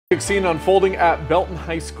Big scene unfolding at Belton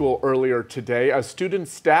High School earlier today. A student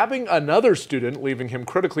stabbing another student, leaving him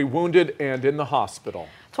critically wounded and in the hospital.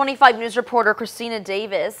 25 News reporter Christina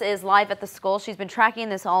Davis is live at the school. She's been tracking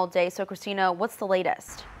this all day. So Christina, what's the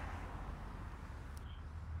latest?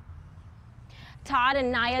 Todd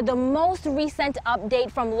and Naya, the most recent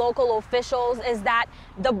update from local officials is that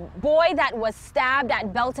the boy that was stabbed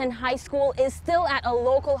at Belton High School is still at a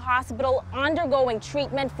local hospital undergoing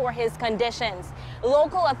treatment for his conditions.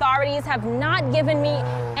 Local authorities have not given me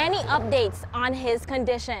any updates on his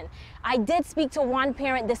condition. I did speak to one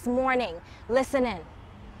parent this morning. Listen in.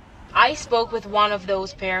 I spoke with one of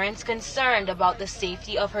those parents concerned about the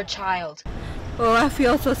safety of her child. Oh, I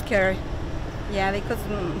feel so scared. Yeah, because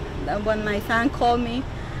when my son called me,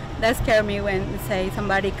 that scared me when say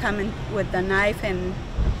somebody coming with the knife and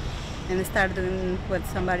start doing with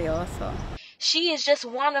somebody else. So. She is just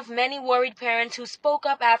one of many worried parents who spoke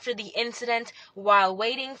up after the incident while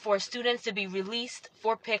waiting for students to be released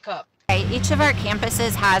for pickup. Each of our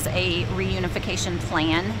campuses has a reunification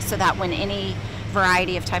plan so that when any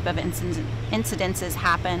variety of type of incidences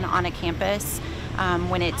happen on a campus,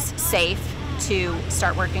 when it's safe to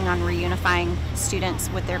start working on reunifying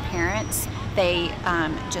students with their parents, they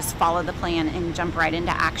just follow the plan and jump right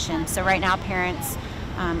into action. So right now parents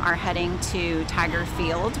are heading to Tiger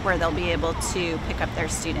Field where they'll be able to pick up their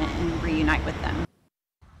student and reunite with them.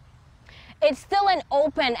 It's still an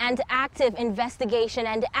open and active investigation,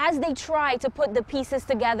 and as they try to put the pieces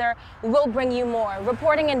together, we'll bring you more.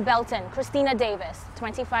 Reporting in Belton, Christina Davis,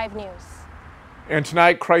 25 News. And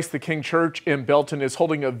tonight, Christ the King Church in Belton is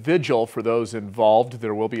holding a vigil for those involved.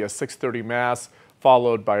 There will be a 6:30 Mass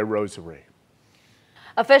followed by a rosary.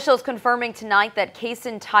 Officials confirming tonight that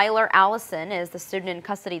Kason Tyler Allison is the student in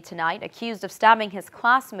custody tonight, accused of stabbing his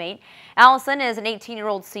classmate. Allison is an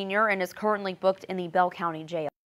 18-year-old senior and is currently booked in the Bell County Jail.